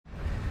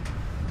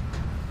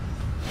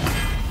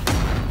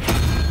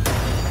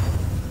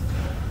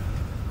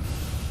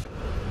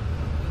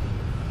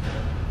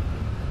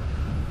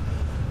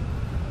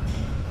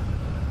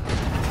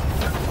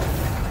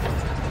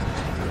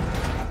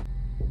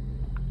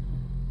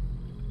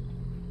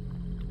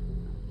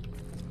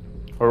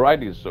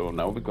Alrighty, so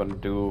now we're gonna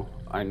do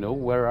I know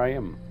where I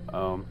am.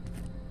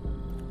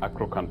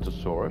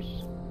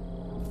 Acrocanthosaurus.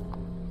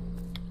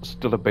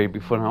 Still a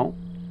baby for now.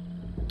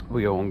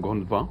 We are on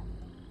Gondva.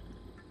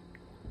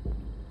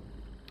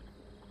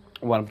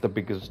 One of the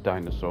biggest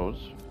dinosaurs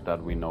that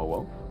we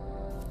know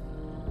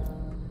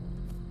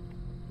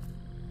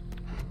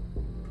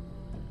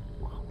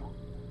of.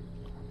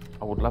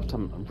 I would love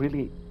some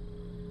really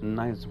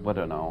nice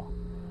weather now.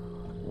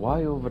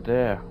 Why over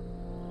there?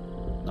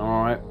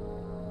 Alright.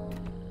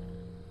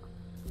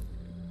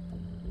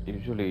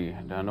 Usually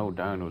there are no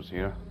dinos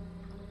here.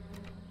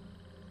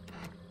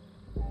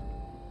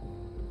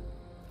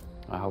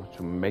 I have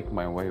to make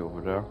my way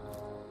over there.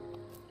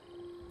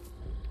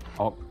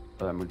 Oh,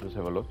 let me just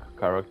have a look.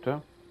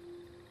 Character.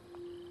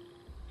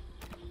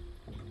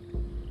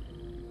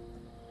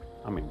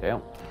 I mean,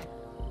 damn.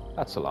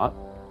 That's a lot.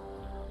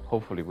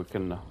 Hopefully we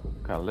can...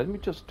 okay, let me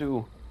just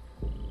do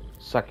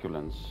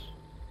succulents.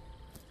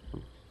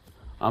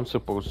 I'm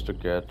supposed to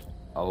get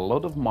a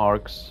lot of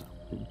marks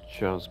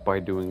just by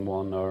doing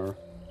one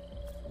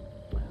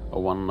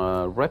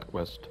red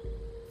quest.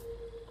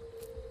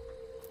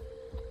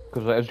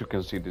 Because as you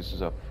can see, this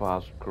is a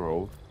fast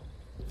growth.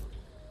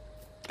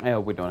 Yeah,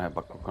 we don't have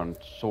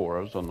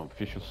Acrocanthosaurus on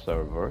official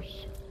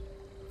servers.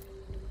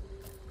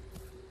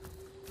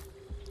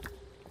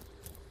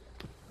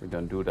 We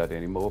don't do that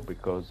anymore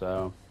because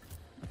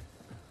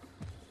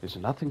there's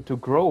nothing to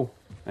grow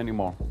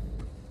anymore.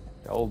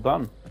 They're all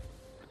done.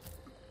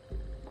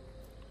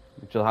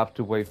 We just have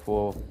to wait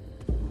for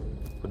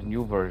the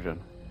new version.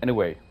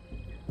 Anyway,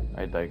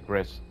 I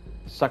digress.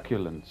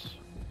 Succulents.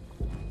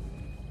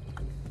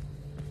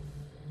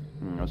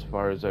 As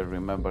far as I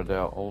remember, they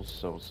are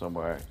also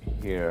somewhere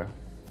here.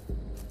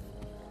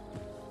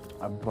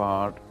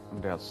 But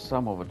there are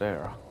some over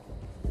there.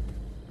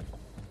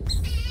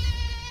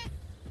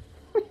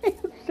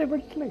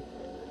 Seriously?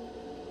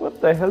 What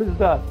the hell is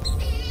that?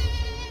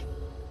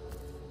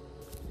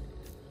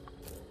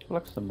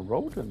 Like some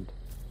rodent.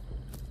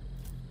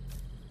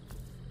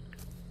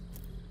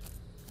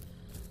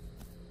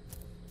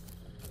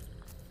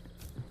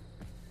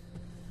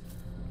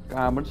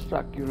 Common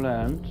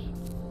succulent.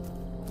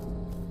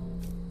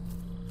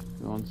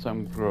 You want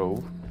some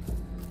growth?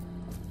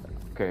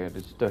 Okay,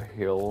 this is the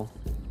hill.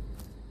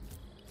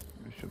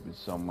 It should be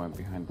somewhere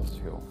behind this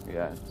hill.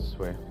 Yeah, this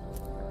way.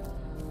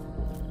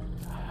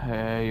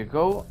 There you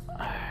go.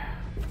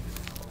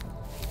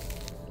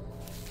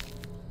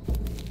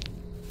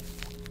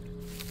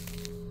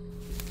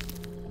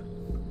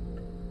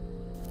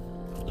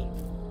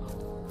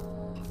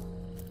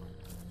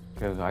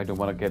 Because I don't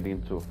want to get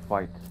into a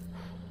fight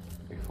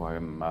if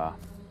I'm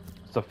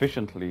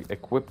sufficiently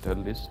equipped at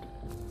least.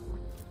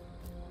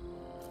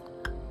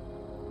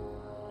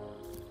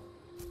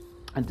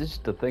 And this is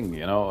the thing,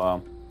 you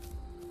know,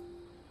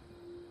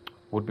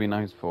 would be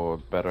nice for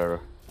better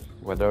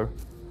weather.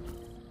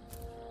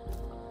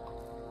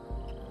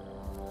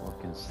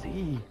 I can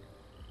see.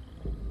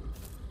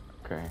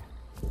 Okay,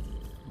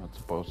 not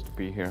supposed to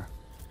be here.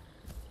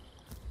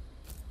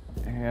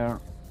 Here,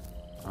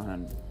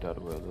 and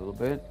that way a little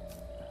bit.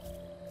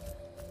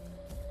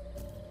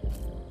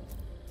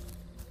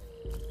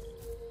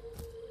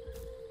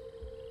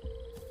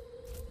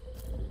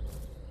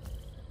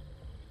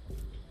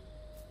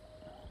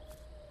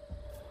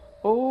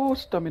 Oh,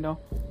 stamina.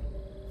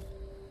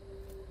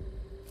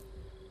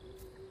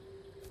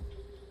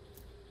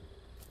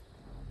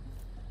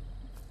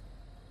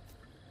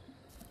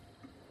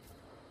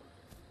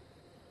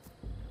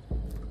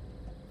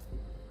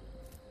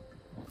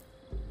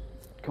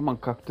 Come on,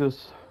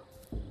 cactus.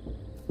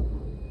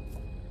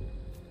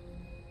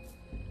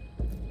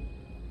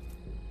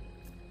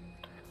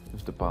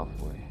 Where's the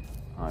pathway?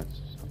 Ah,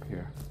 it's up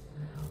here.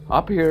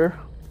 Up here.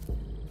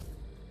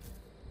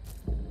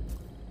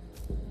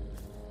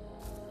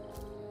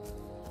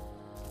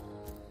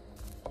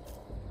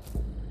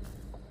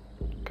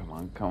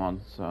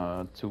 Come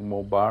on, 2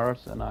 more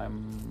bars and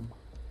I'm...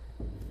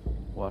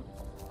 what?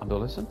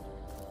 Adolescent?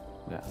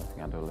 Yeah, I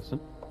think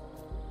adolescent.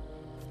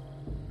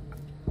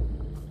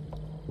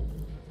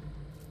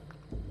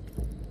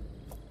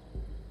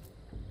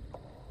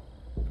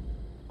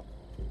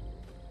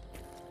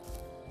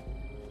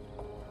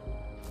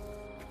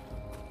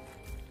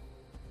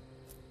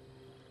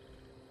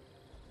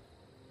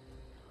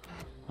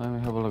 Let me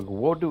have a look.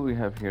 What do we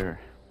have here?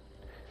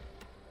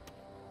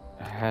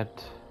 Head.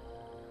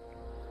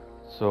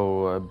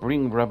 So,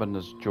 bring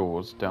ravenous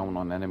jaws down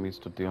on enemies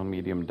to deal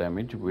medium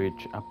damage,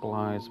 which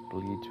applies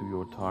bleed to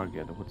your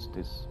target. What's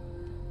this?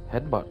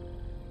 Headbutt.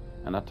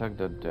 An attack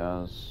that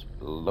does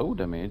low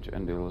damage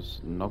and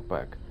deals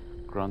knockback.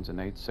 Grants an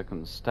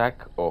 8-second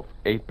stack of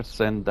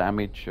 8%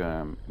 damage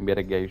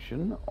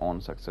mitigation on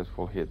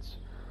successful hits.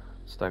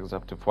 Stacks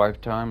up to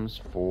 5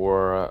 times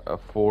for a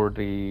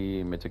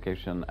 40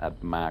 mitigation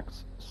at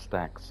max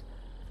stacks.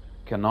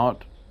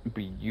 Cannot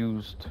be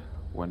used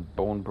when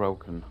bone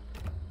broken.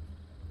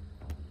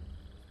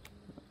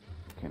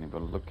 Can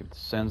even look at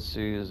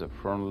senses, a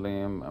front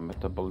limb, a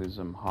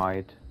metabolism,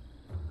 height.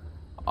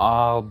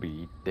 I'll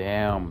be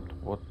damned.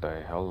 What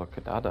the hell? Look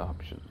at that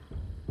option.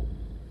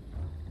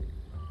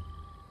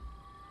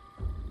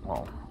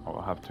 Well,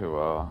 I'll have to,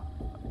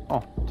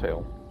 oh,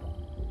 tail.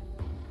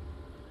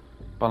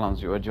 Balance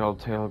your agile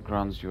tail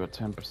grants you a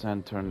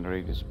 10% turn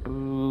radius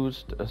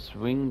boost.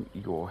 Swing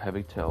your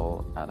heavy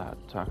tail at an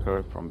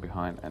attacker from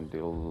behind and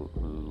deal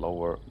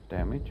lower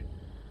damage.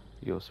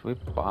 Your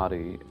swift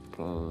body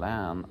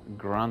plan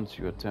grants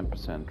you a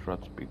 10%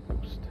 rot speed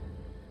boost.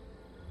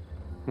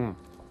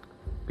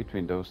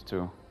 Between those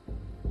two.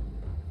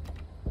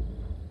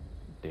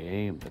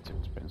 Damn, that's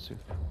expensive.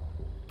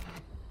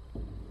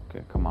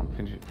 Okay, come on,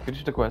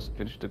 finish the quest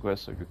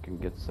so you can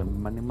get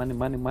some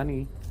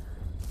money.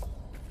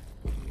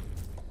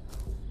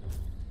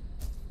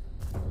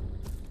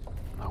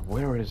 Now,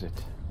 where is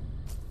it?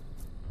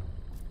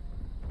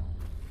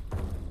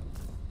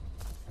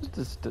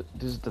 This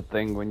is the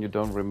thing when you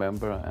don't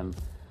remember, and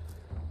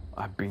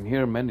I've been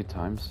here many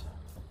times.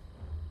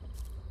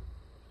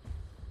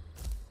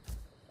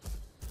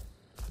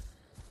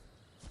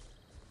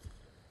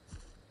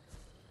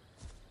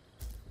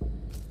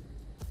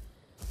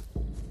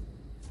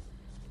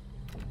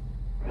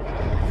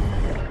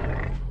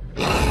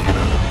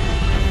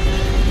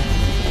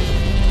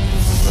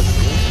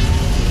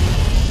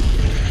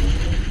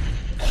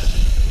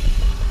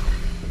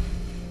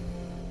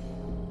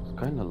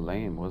 Kinda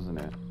lame, wasn't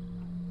it?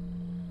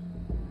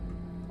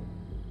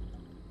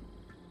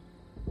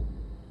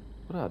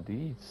 What are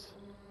these?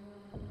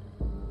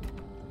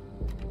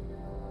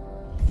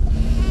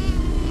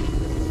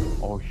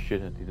 Oh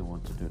shit, I didn't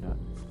want to do that.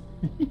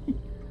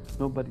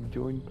 Nobody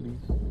join,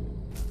 please.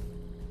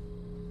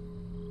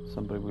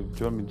 Somebody will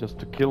join me just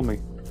to kill me.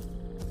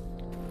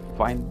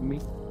 Find me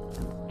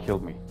and kill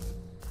me.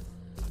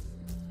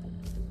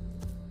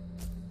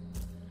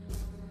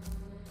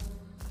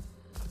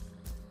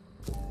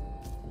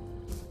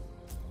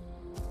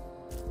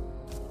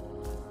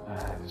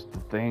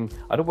 Thing.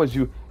 Otherwise,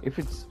 if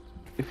it's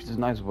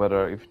nice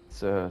weather, if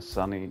it's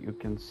sunny, you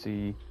can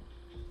see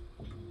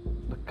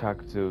the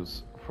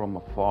cactus from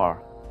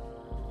afar.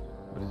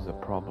 But it's a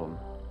problem.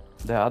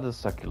 There are other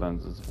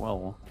succulents as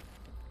well,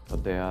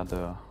 but they are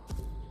the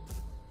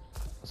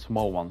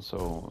small ones,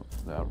 so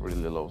they are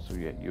really low. So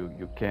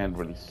you can't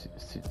really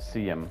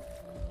see them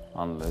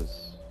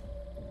unless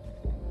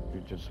you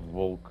just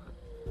walk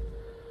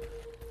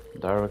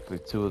directly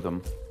to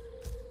them.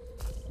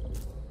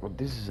 Well,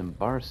 this is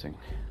embarrassing.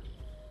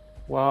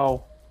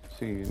 Wow.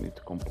 See, you need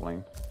to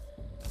complain.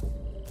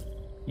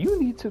 You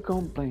need to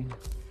complain.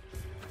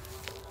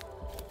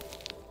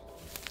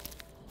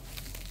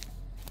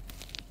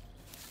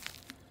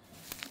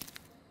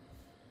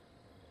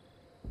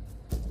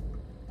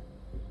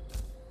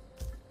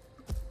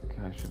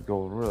 Okay, I should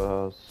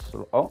go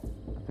slow. Oh,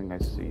 I think I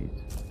see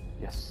it.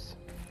 Yes.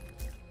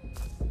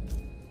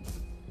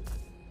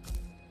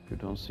 If you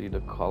don't see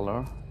the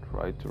color,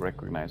 try to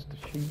recognize the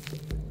sheep.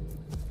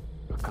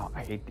 Oh,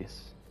 I hate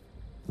this.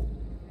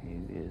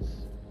 It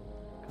is.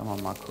 Come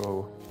on,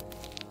 Macro.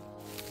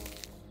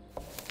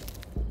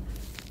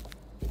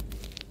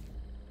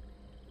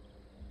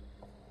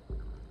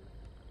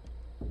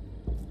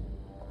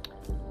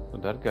 So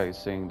that guy is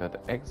saying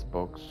that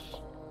Xbox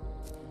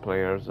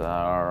players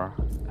are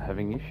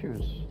having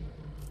issues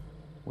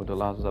with the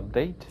last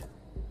update.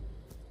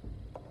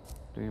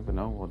 Do you even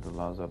know what the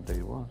last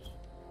update was?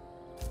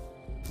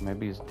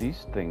 Maybe it's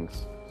these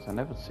things. 'Cause I've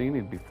never seen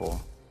it before.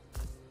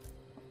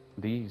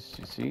 These,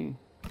 you see?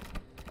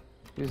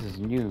 This is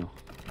new.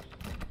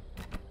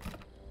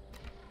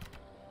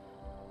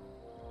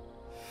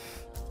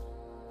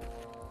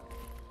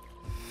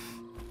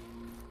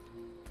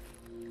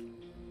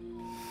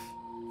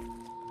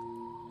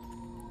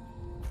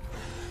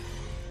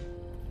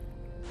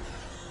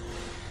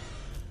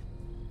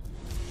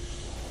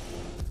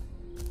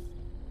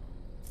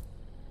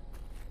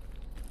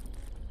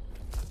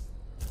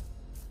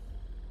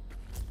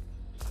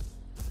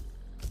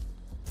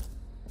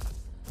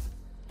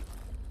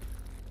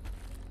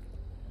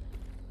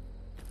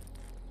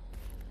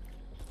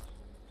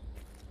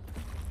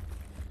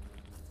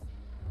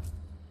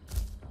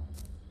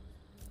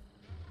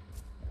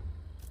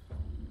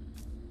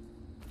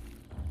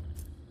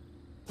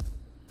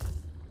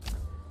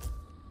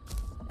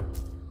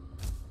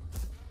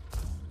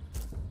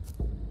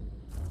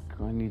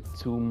 I need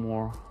 2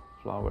 more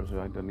flowers.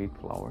 I don't need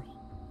flowers.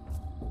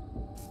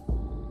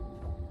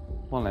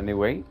 Well,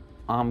 anyway,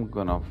 I'm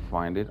gonna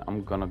find it.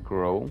 I'm gonna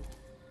grow.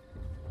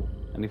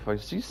 And if I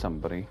see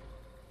somebody,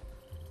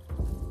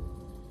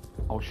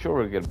 I'll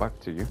surely get back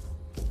to you.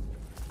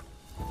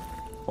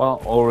 Well,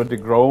 already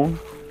grown.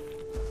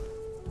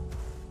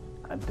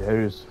 And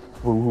there is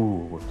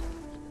food.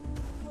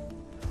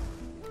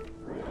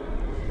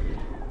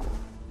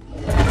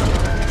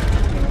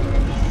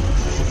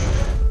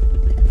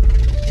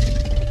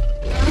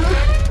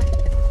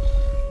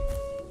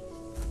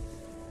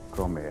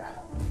 Come here.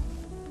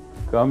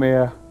 Come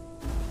here.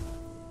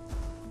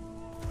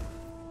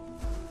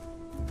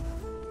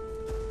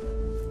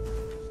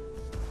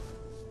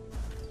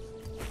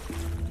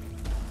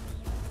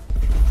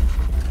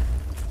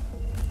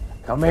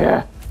 Come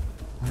here!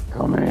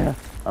 Come here!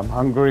 I'm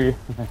hungry!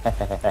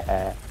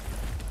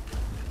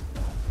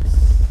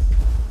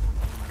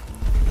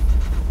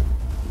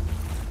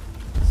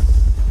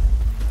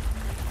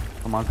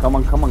 Come on, come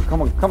on, come on,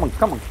 come on, come on,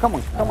 come on, come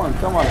on, come on,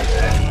 come on!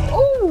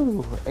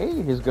 Oh!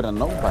 Hey, he's got a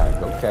no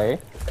bag, okay.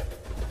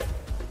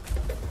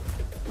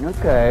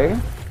 Okay.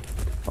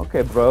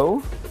 Okay,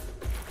 bro.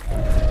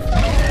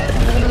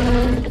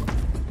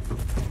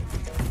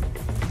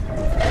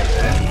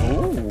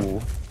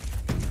 Ooh.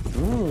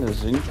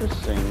 This is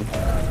interesting.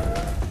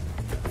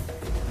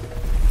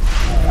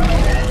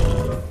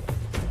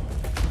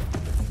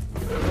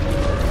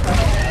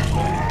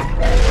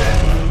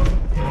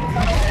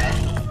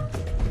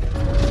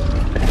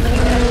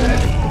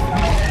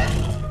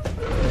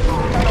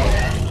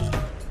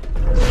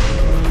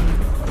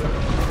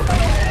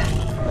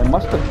 It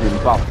must have been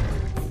buff.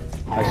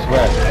 I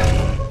swear.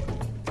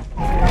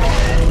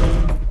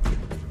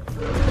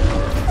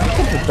 Look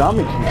at the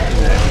damage he's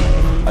doing.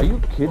 Are you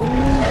kidding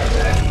me?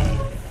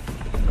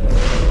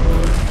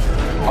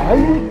 Are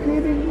you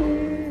kidding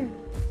me?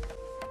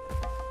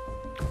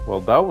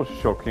 Well, that was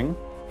shocking.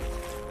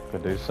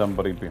 But there's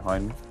somebody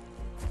behind me.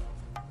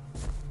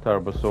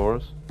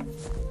 Tarbosaurus.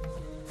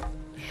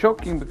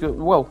 Shocking because,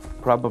 well,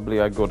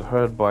 probably I got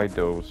hurt by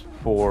those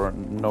 4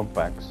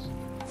 knockbacks.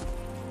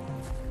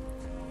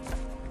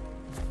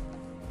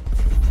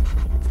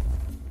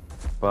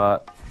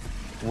 But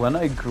when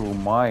I grew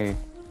my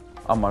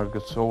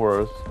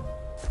Acrocanthosaurus,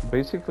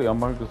 basically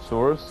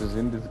Acrocanthosaurus is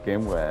in this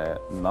game where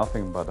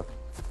nothing but a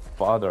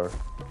father.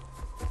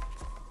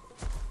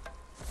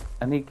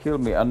 And he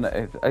killed me, and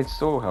I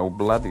saw how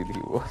bloodied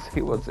he was.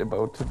 He was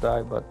about to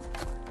die, but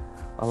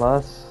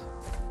alas,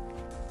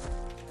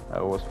 I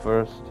was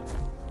first.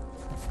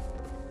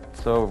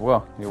 So,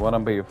 well, you wanna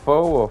be a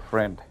foe or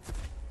friend?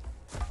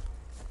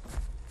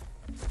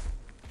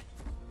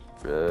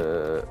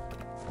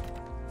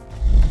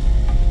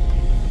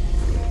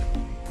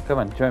 Come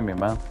on, join me,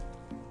 man.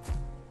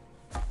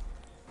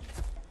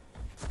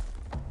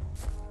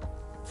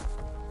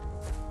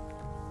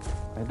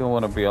 I don't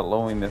want to be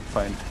alone in this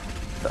fight.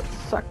 That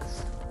sucks.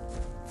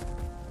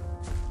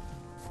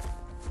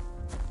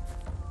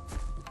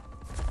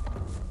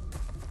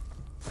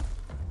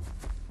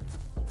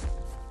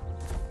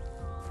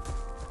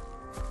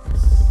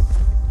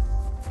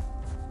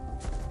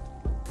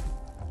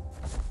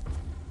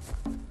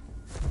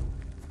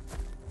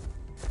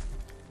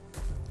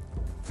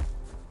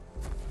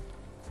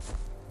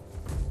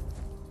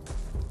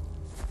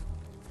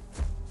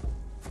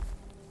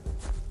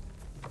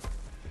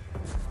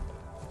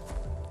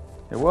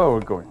 Hey, where are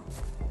we going?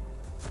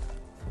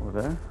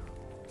 Over there?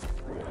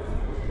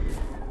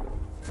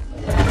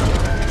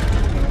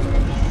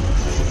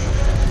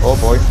 Oh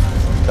boy,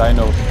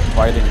 dinos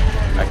fighting.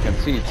 I can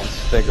see it,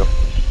 it's Stego.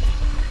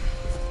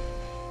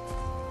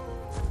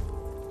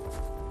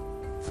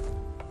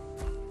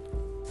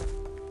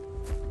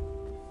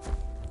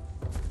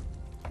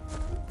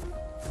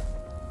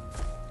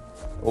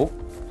 Oh,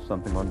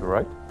 something on the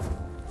right.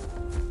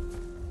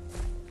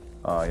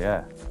 Oh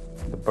yeah,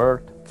 the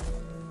bird.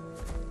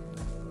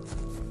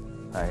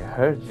 I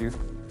heard you.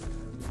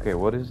 Okay,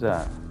 what is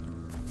that?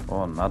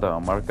 Oh, another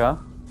Amarga.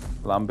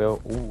 Lambel.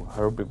 Ooh,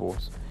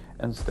 herbivores.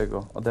 And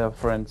Stego. Oh, they are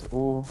friends.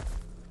 Ooh.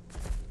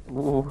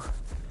 Ooh.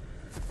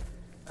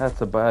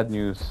 That's a bad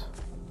news.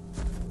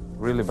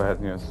 Really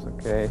bad news.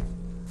 Okay.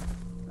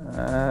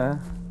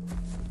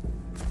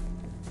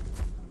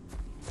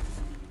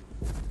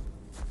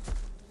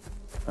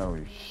 Oh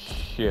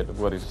shit,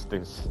 what is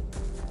this?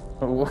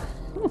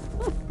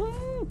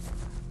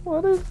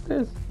 What is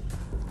this?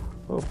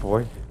 Oh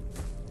boy.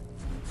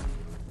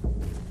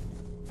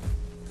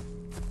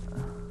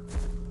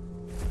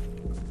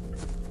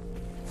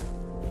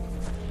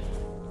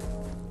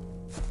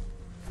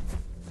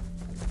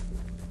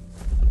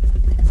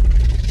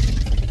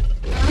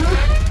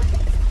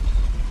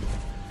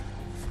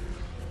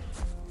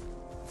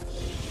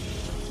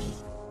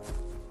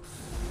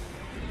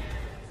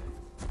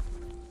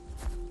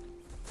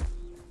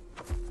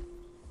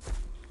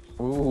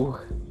 Ooh,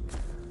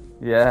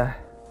 yeah.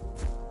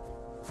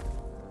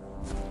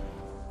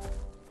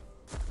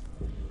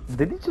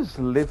 Did he just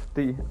lift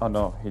the... Oh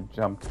no, he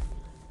jumped.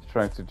 He's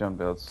trying to jump.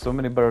 There's so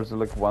many birds,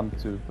 like 1,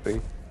 2,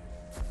 3.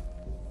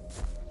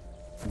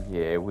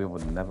 Yeah, we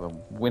would never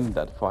win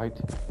that fight.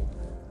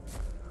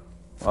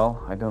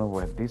 Well, I don't know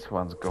where this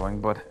one's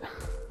going, but...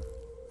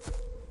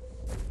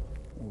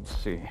 we'll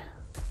see.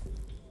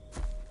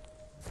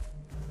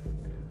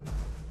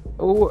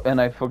 Oh,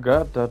 and I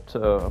forgot that,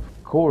 of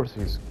course,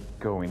 he's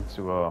going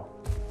to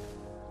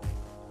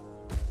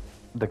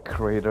the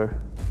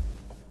crater.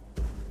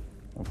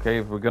 Okay,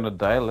 if we're gonna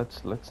die,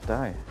 let's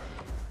die.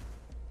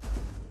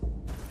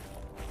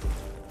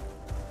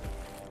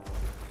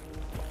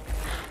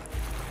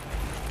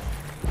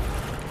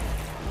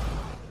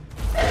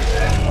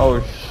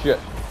 Oh shit.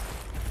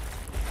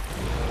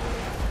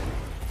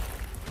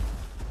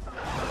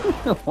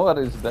 What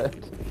is that?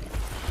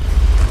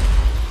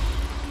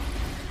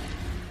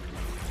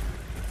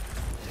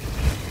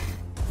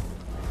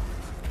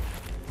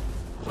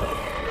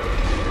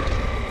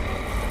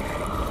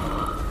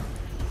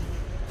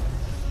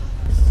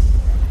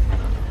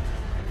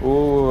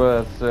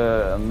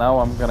 now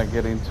I'm gonna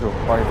get into a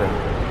fight and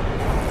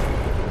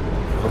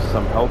with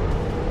some help.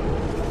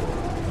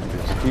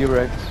 This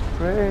T-Rex,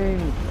 great!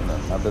 And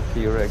another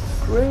T-Rex,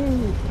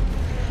 great!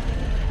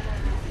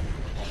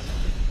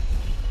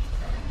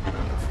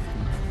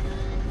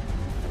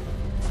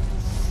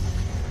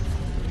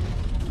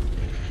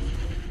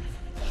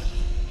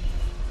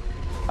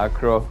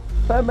 Acro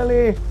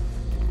family!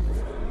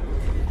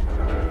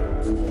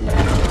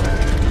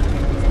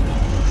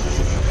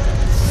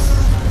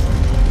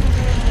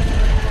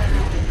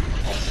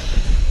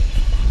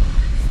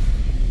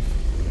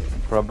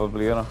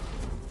 Probably, you know,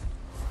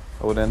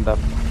 I would end up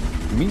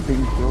me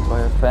being killed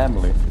by a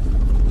family.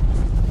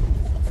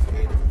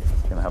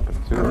 Can happen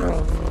too.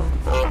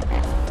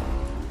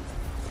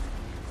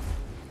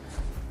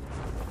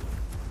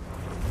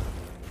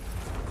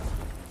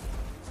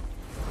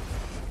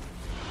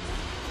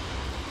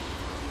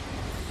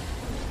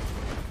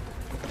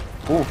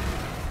 Ooh.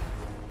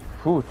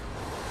 Food.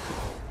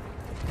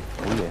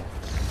 Oh yeah.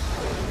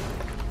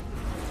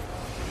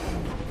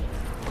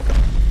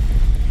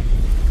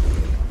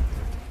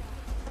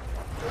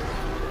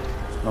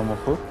 No more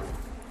food?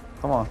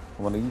 Come on,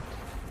 I wanna eat.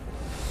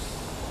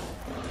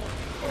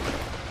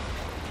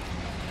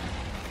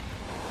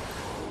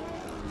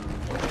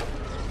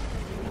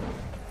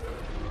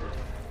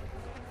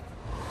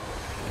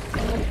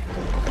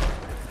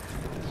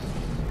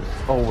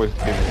 It's always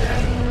been.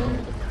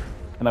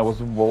 And I was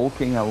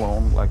walking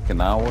along like an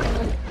hour.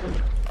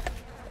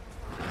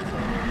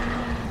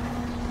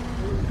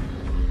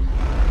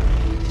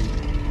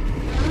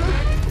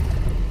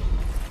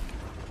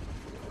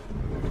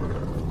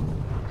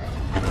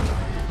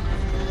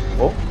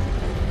 Oh,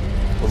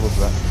 what was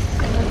that?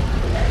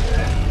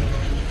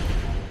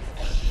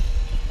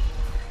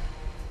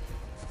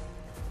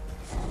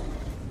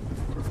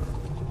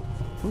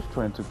 Who's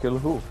trying to kill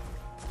who?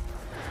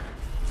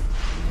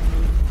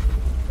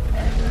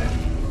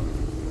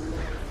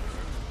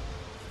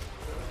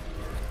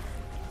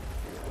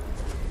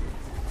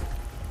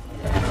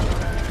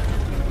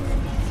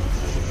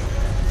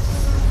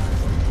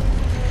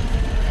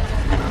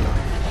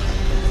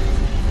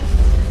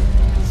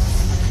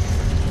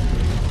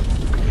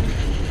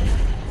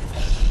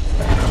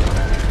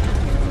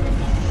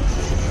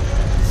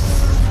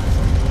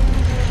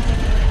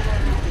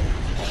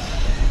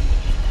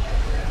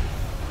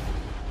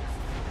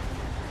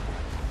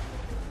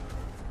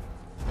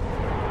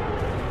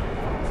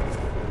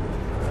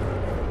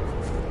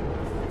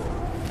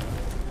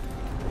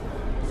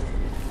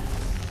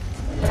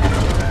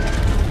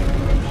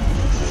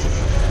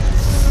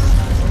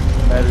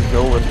 There is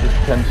always this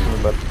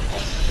tension, but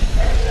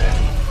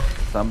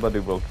somebody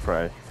will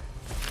try.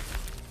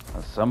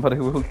 And somebody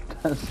will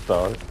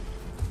start.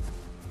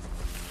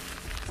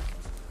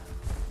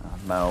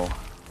 And now,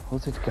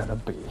 who's it gonna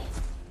be?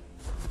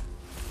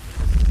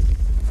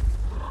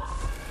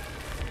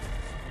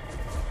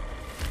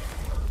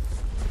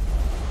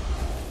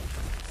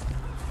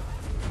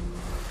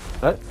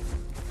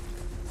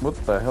 What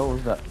the hell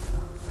was that?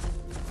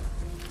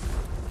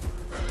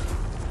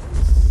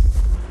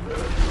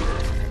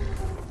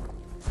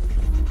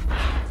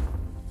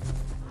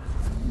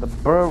 The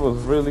bird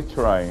was really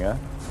trying, eh?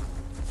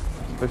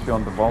 Especially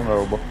on the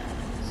vulnerable.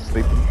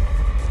 Sleeping.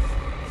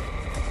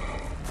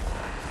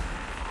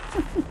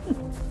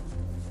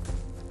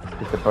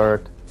 Get the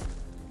bird.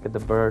 Get the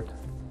bird.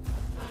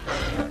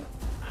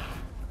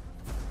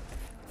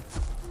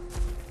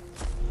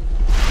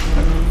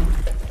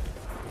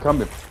 Come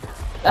here.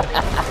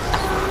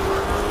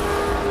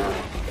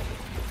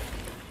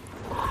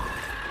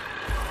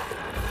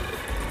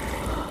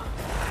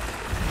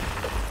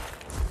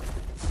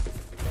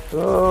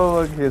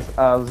 Oh, look, his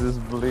ass is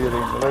bleeding.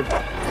 Look.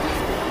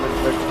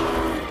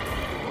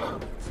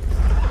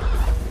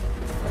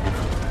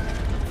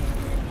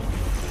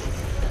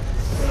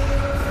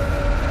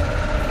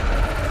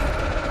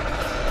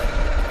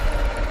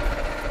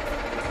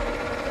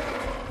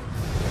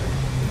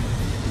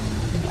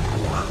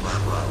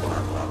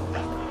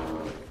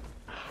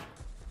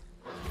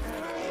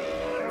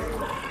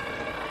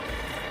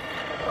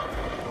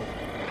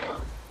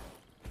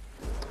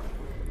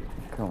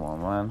 Come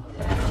on, man.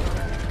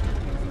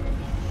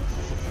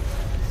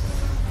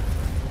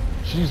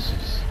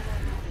 Jesus.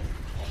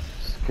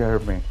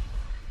 Scared me.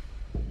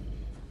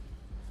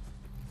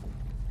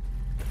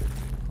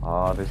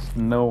 Oh, there's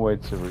no way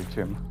to reach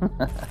him.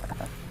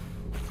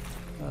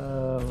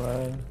 Oh,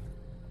 man.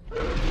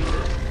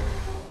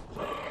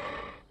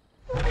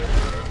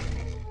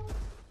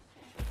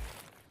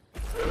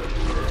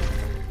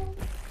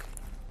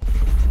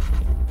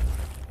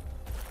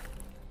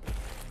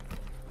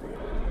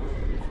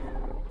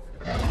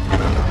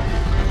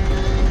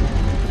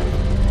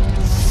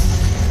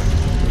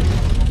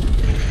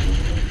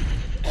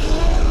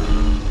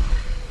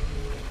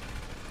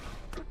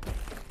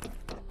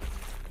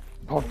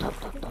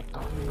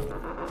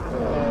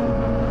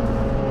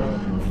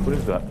 What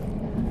is that?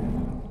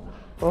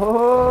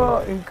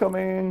 Oh,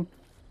 incoming!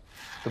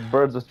 The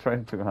birds are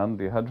trying to hunt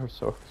the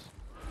hadrosaurs.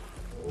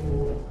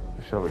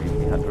 Shall we eat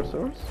the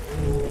hadrosaurs?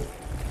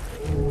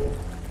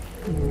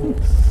 Who's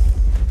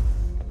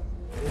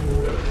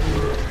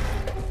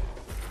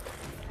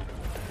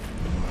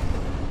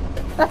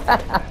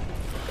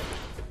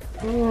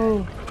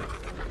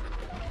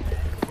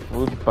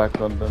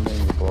back on the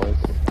knee, boys?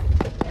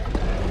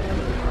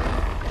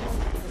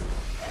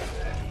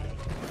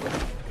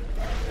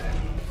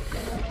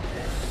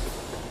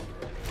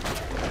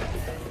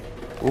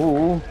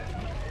 Ooh.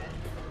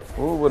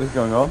 Ooh, what is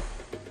going on?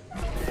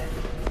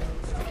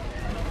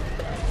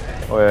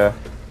 Oh yeah.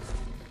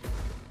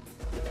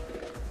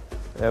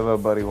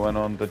 Everybody went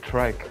on the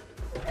track.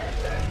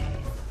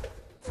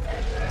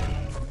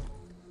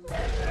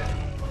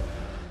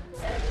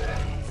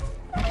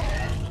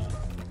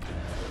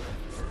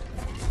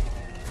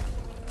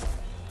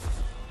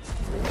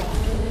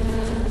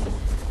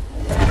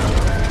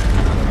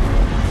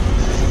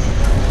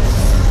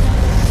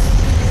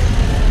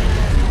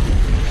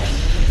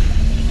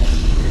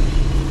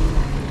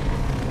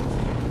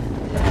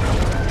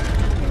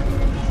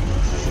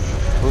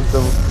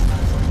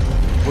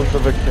 Who's the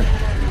victim?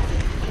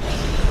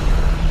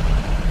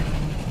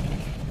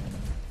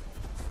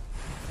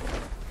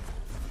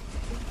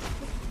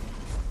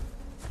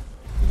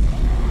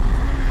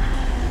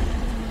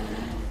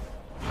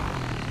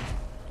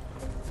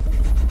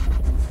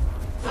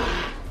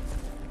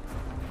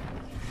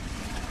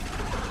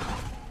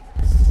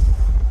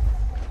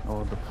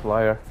 Oh, the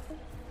flyer.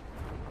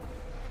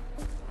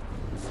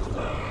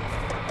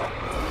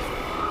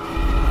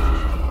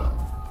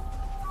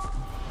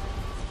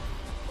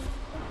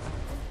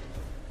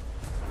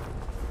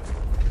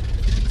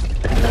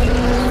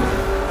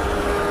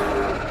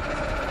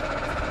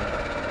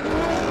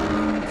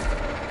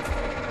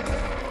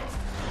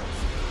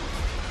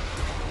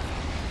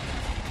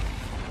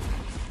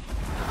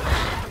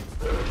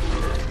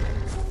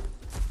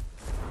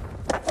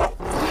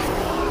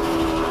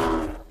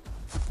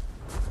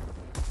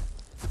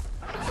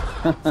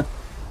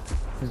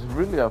 He's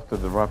really after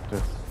the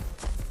raptors.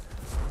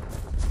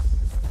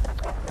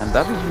 And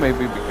that is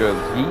maybe because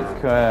he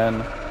can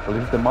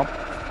lift them up.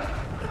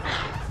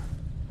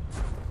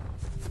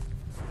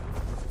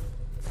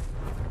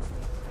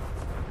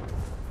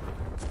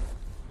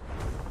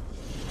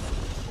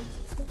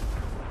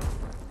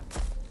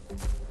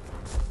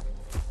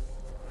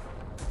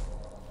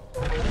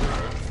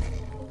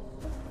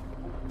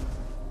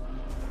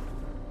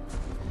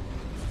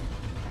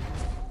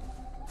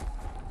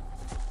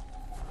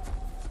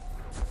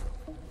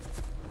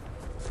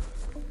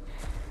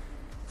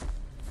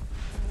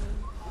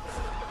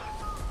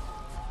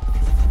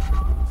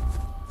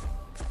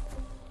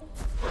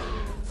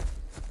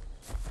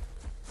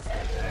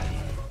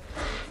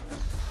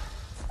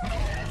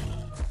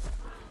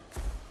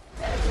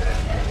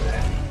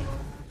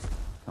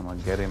 Come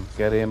on, get him,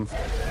 get him.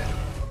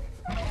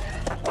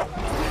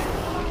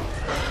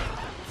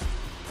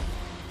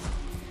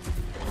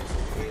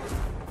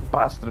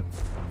 Bastard.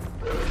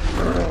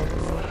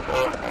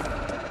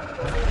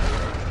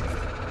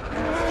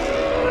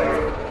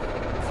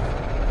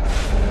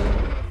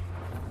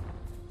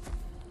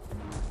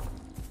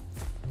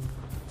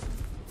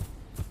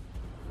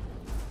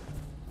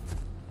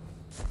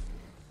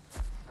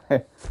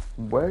 Hey,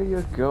 where are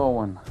you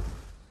going?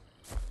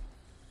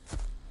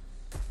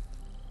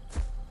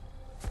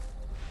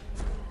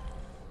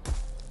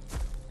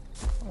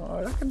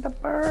 Oh, look at the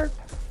bird.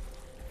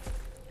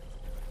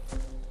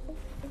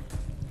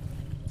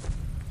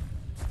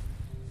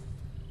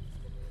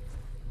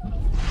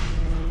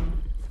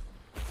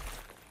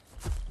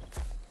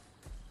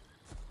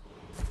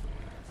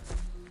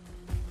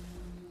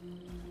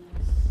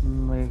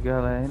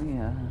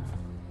 Megalania.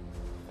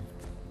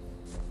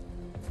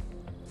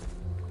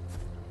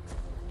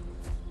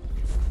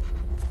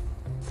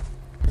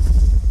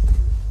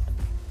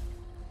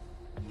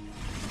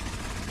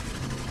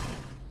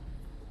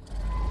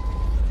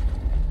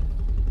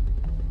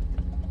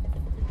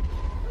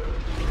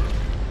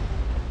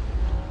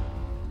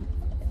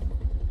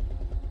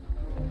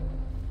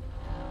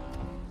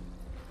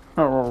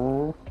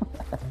 Oh.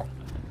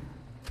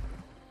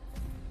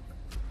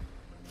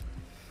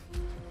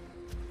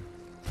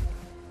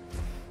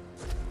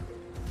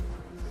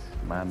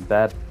 Man,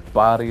 that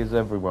body is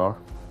everywhere.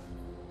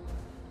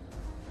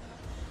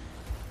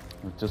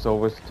 There's just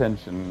always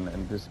tension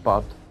in this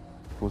spot.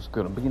 Who's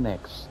gonna be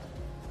next?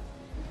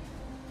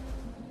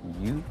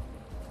 You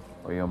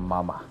or your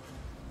mama?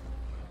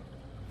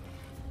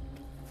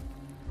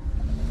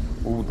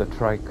 Ooh, the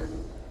trike.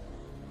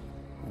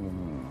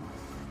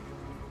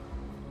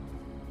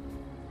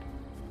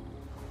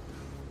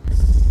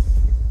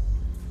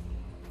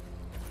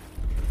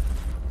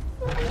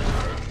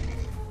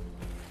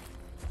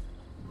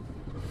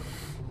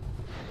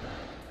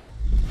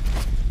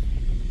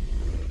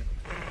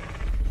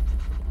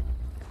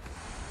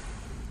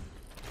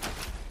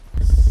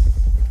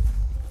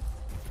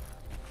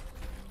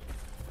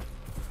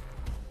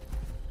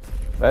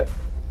 Right.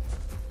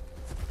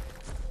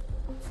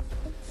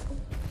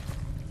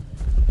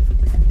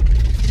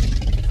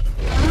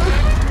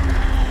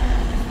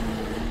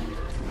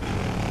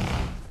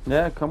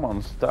 Yeah, come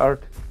on,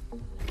 start.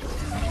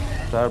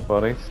 Start,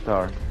 buddy,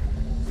 start.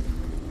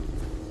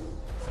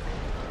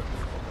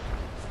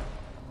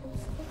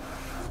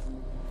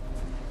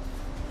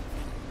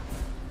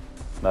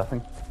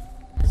 Nothing.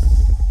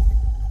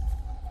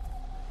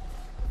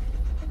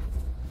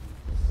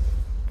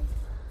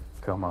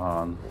 Come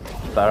on,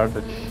 start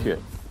the shit.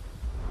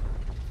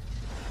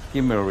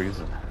 Give me a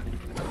reason.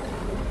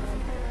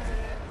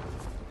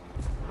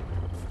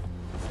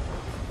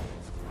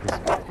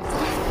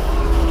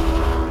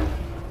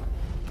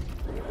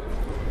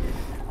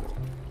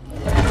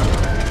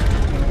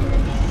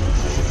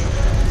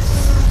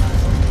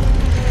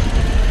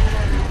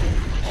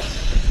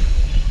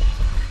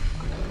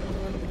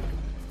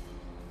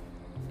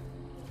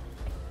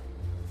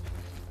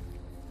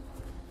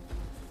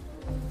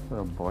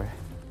 Oh boy.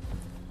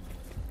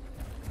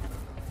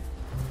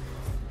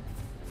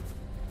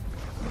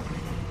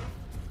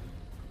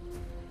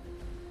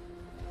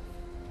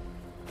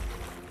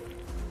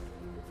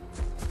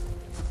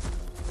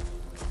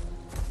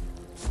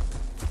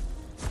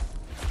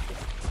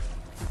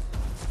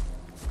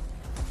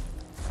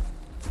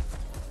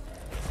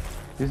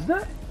 Is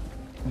that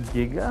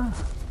Giga?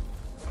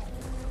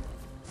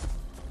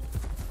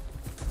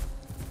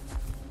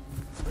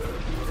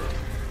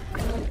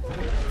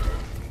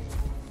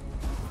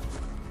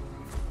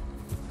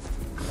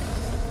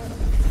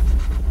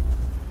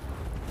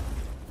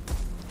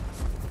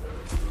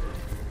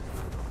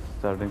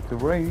 Starting to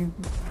rain.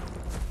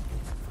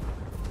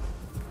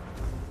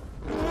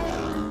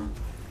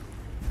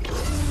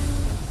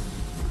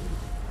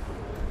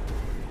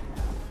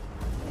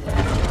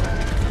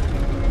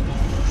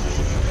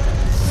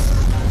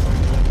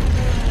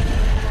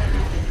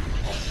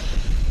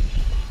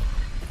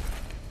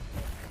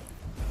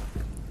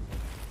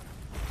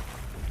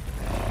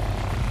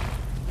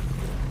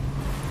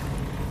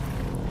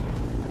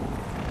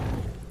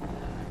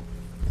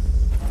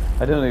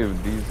 I don't know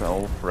if these are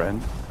all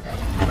friends.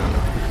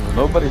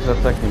 Nobody's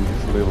attacking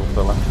this little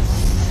fella.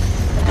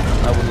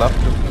 I would love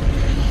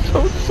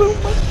to. So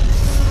much.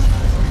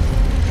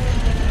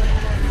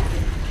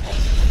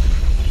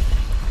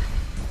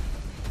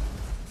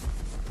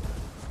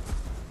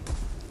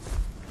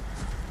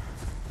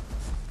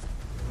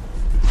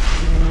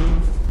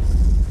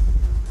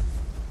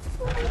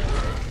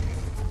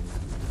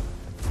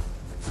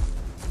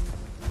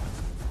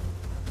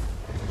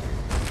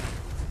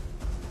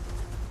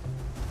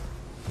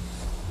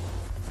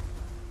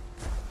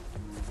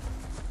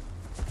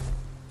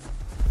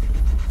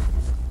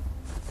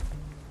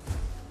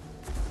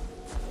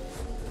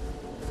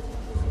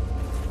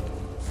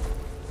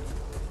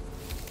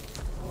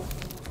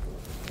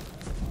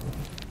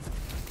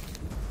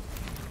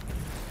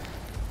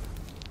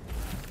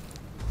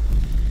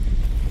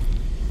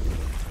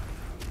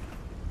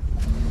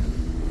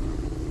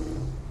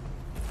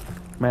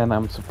 Man,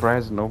 I'm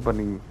surprised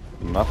nobody,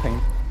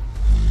 nothing.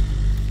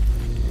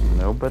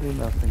 Nobody,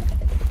 nothing.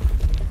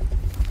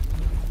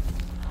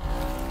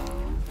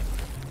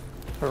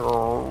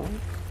 Oh.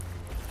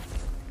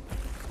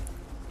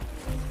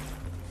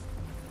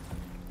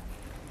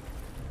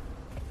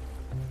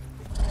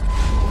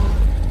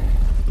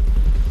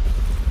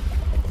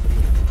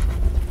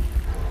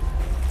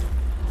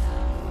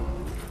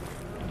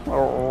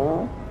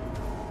 Oh.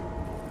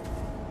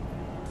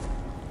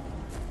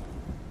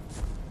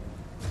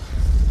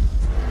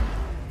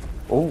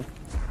 Oh.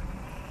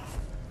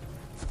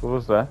 What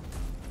was that?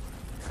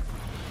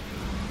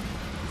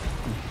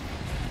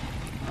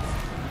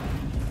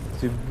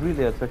 Is he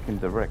really attacking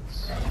the Rex?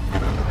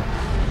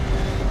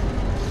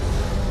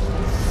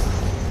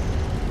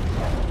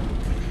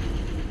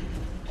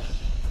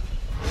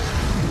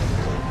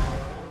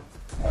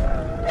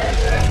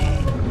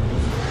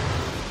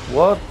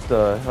 What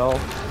the hell?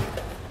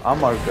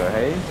 Amarga,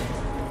 hey?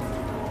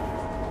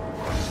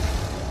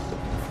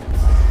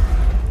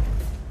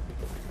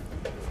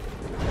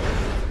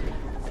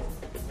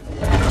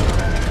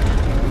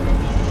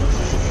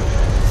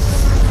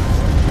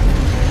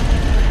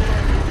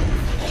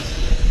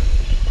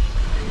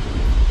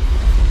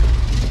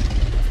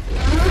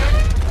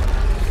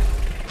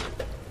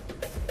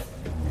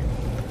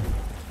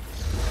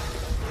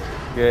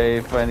 Okay,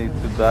 if I need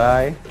to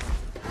die.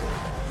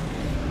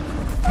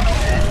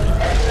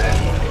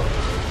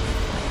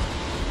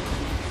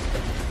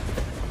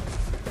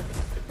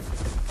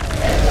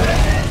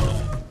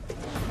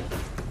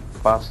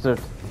 Bastard.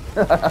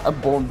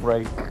 Bone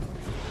break.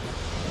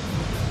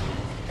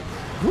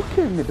 Who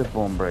gave me the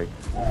bone break?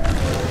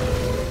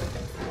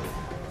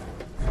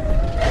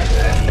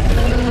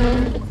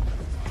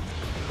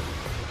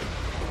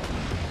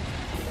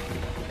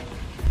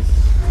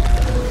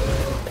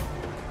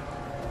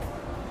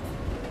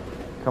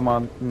 Come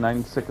on,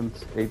 9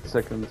 seconds, 8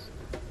 seconds,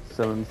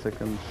 7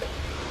 seconds.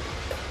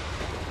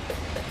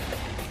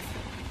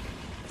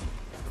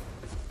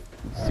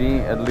 See,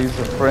 at least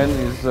a friend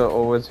is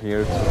always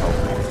here to help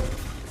me.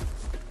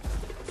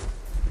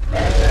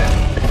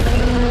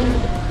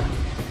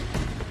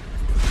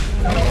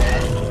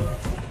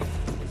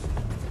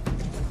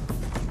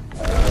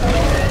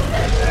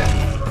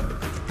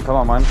 Come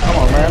on, man. Come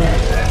on, man.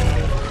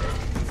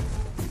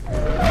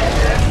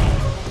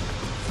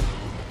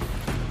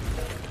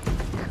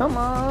 Come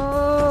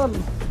on!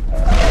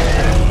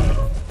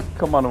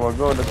 Come on, we're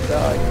going to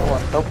die. Come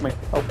on, help me,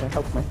 help me,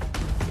 help me.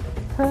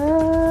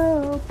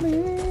 Help me!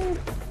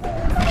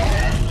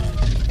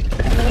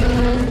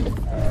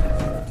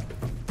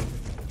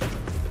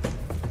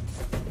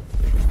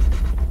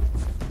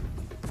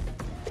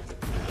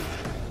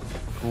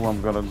 Ooh,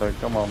 I'm gonna die.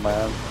 Come on,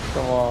 man.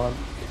 Come on.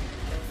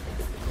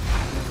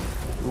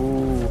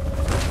 Ooh.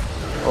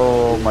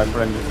 Oh, my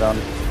friend is done.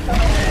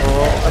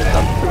 Oh, I'm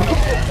done too.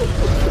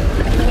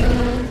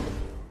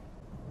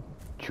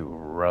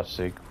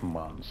 Jurassic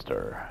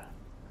monster.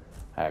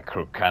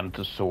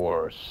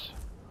 Acrocanthosaurus.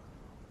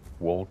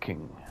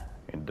 Walking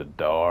in the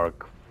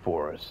dark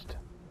forest.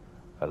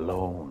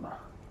 Alone.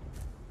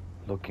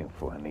 Looking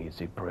for an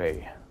easy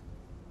prey.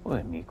 Or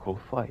an equal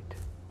fight.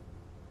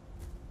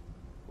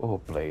 Or a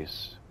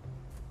place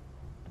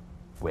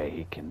where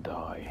he can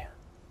die.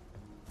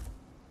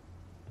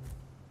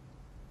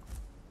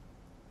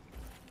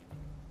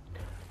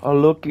 Are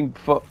looking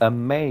for a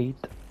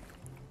mate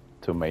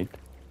to mate.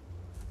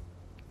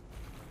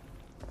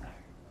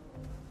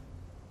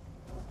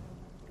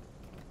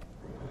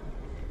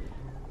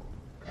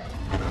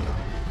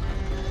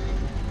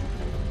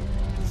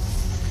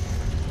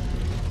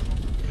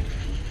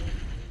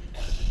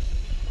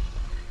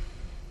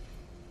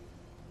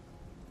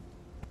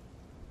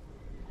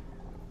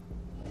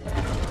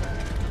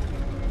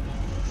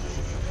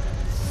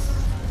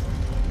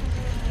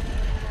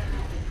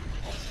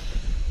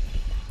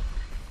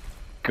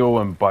 Go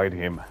and bite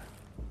him.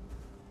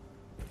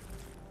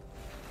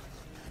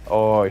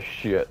 Oh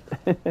shit.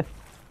 The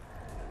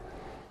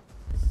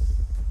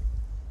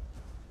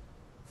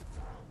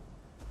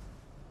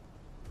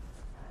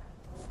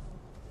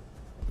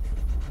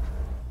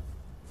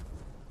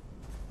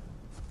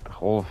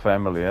whole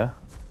family, huh?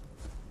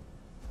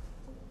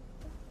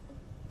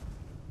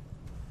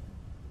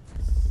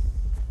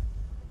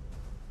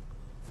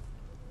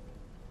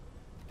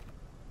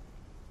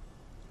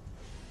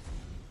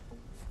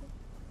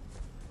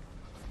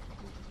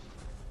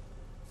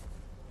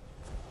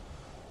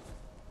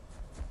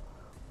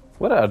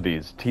 What are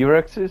these?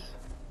 T-Rexes?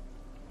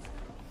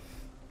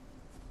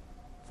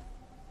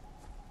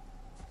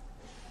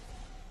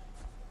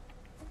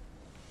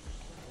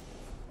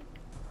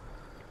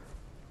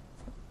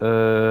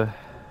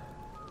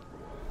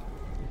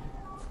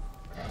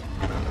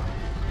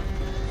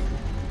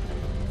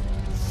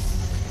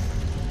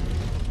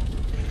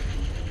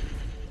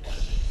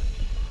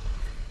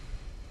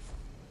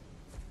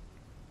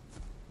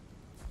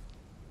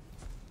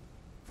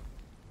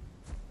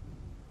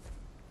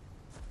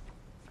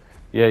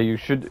 Yeah, you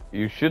should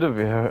have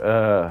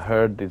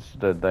heard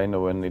the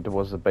dino when it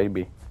was a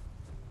baby.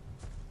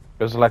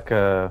 It was like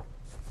a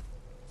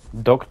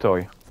dog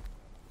toy.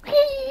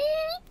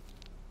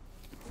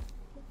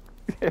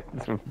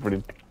 It's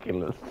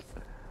ridiculous.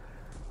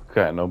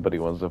 Okay, nobody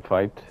wants to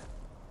fight.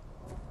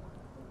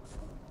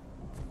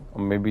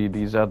 Or maybe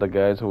these are the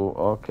guys who...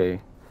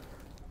 Okay.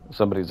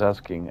 Somebody's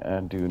asking,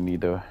 do you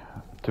need to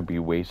be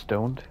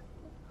waystoned?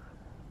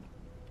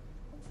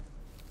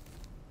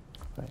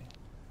 Okay.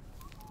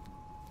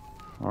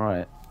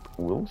 Alright,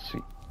 we'll see.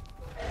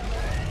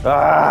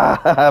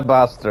 Ah,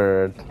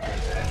 bastard!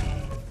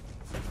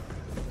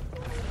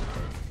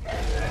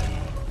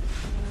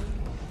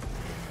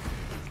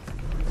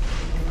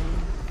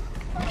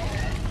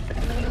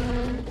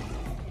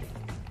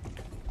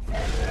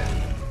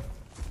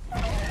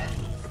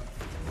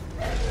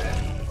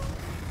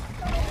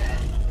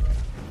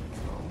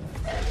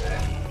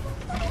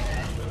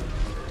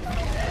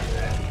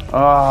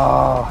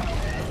 Ah!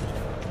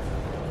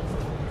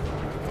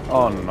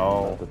 Oh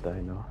no! The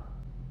dino.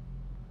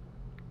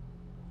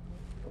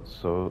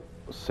 So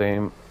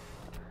same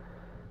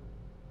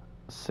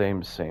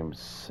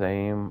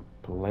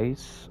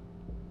place,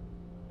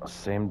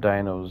 same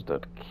dinos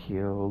that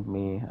killed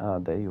me. Ah,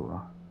 there you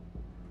are.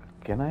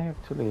 Can I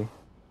actually?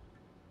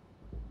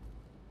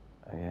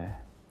 Yeah.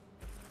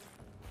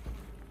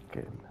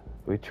 Okay.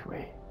 Which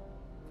way?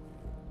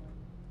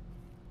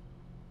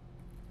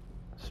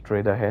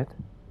 Straight ahead.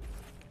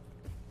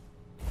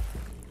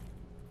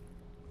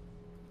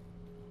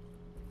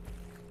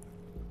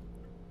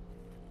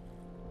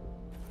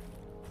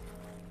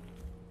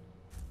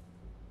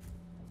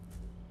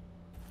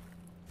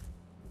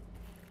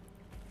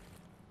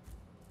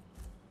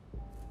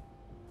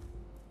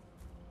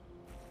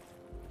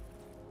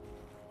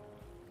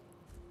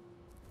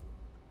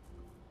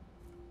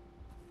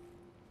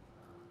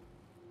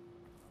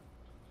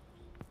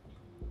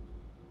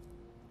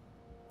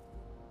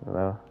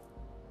 Well,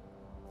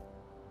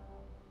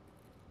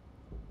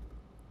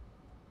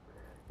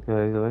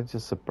 let's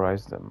just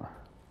surprise them.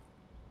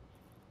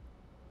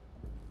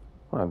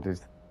 Well,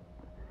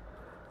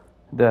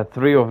 there are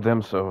 3 of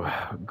them, so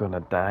gonna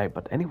die.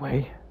 But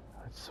anyway,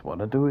 I just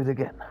wanna do it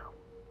again.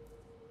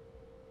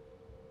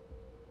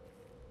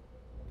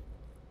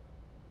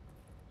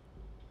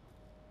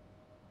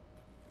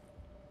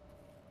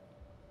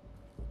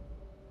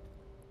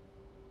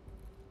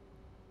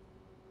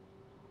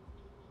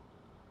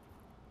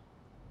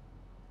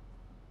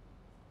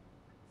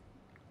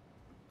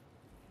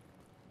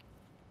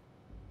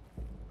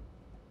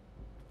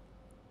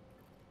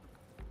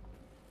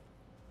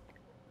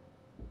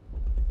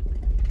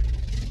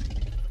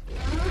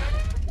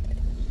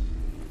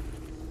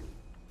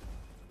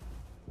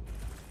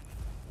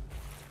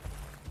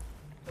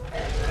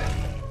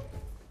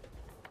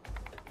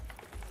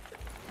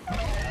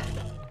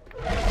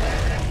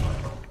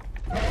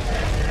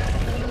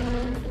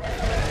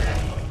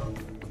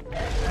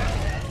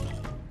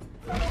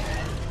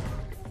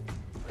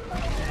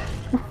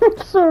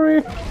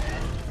 Sorry.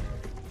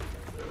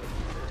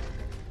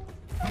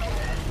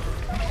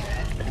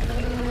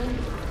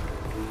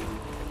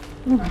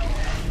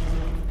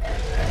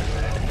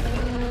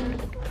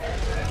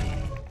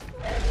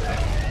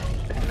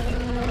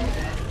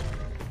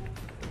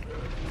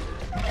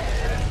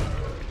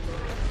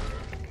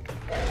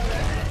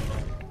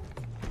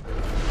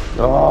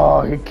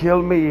 Oh, he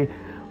killed me.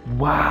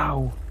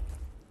 Wow.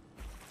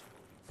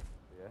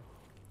 Yeah.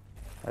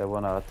 I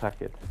wanna attack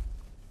it.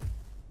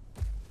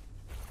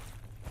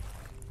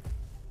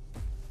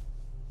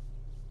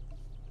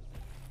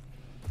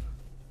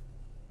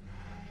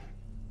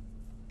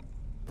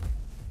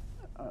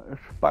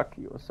 Fuck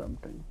you or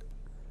something.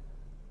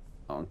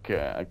 Okay,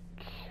 I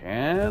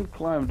can't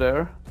climb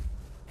there.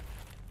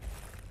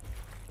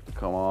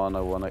 Come on,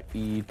 I wanna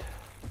eat.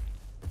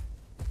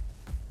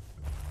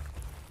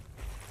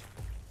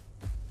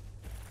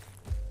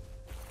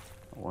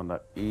 I wanna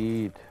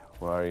eat.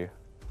 Where are you?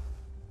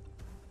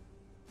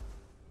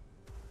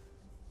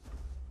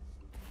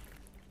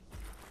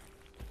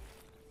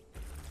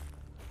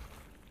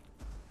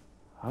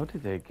 How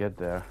did they get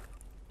there?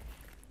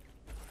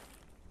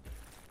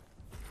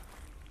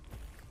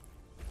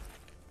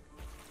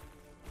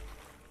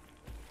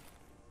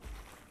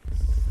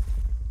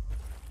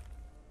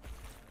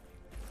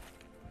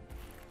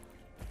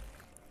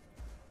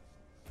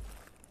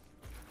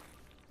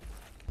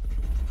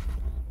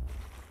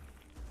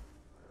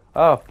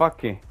 Oh,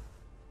 fucky.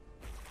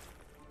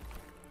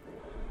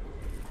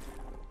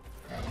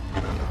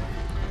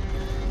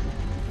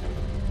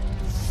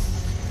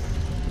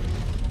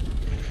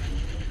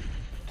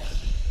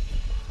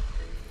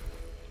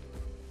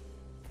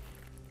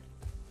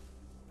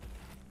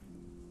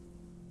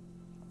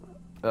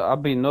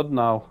 Abby, not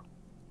now.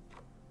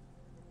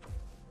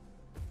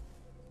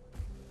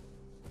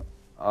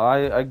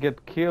 I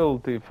get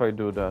killed if I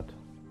do that.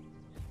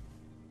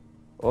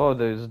 Oh,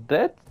 there's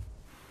that.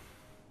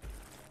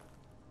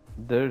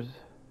 There's...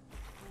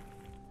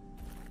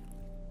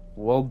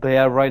 Well, they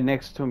are right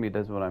next to me,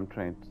 that's what I'm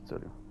trying to tell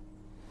you.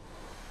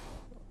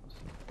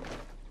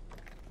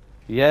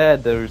 Yeah,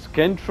 there's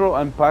Kentro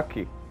and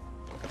Paki.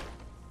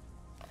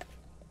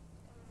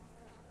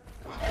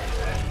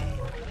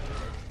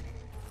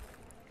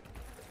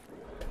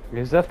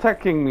 He's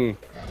attacking me,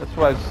 that's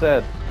what I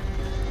said.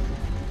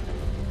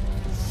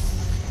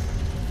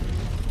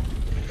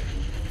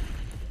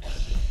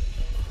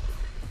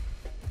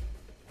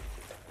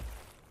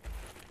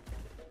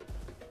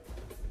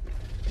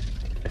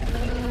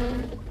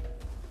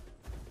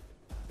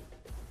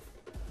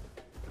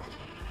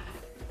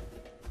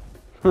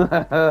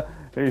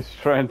 He's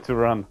trying to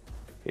run.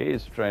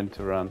 He's trying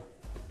to run.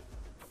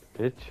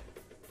 Bitch.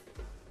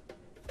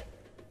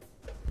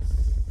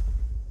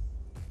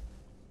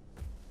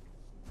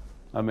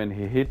 I mean,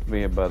 he hit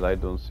me, but I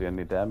don't see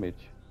any damage.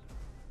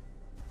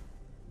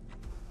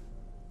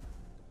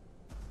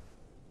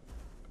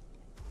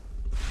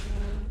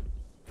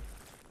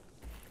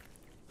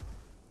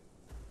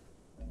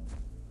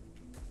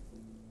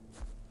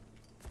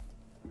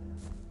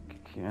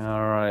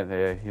 Alright,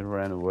 yeah, he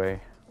ran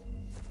away.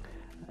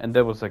 And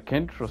there was a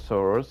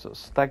Acrocanthosaurus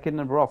stuck in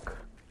a rock.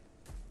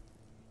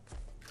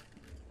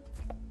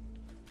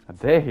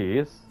 There he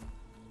is.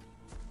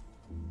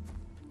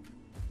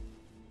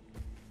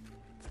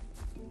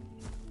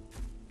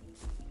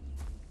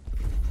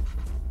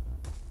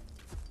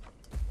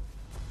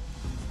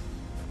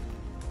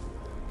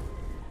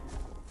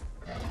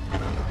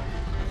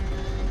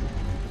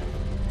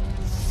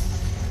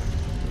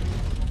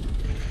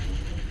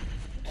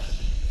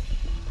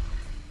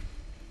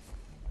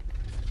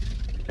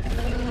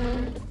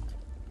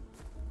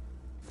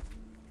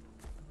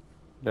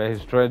 Yeah,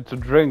 he's trying to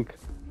drink,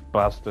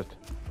 bastard.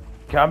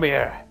 Come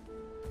here.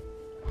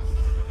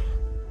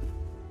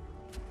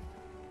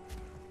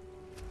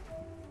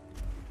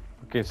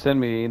 Okay, send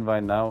me an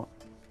invite now.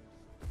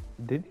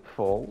 Did he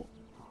fall?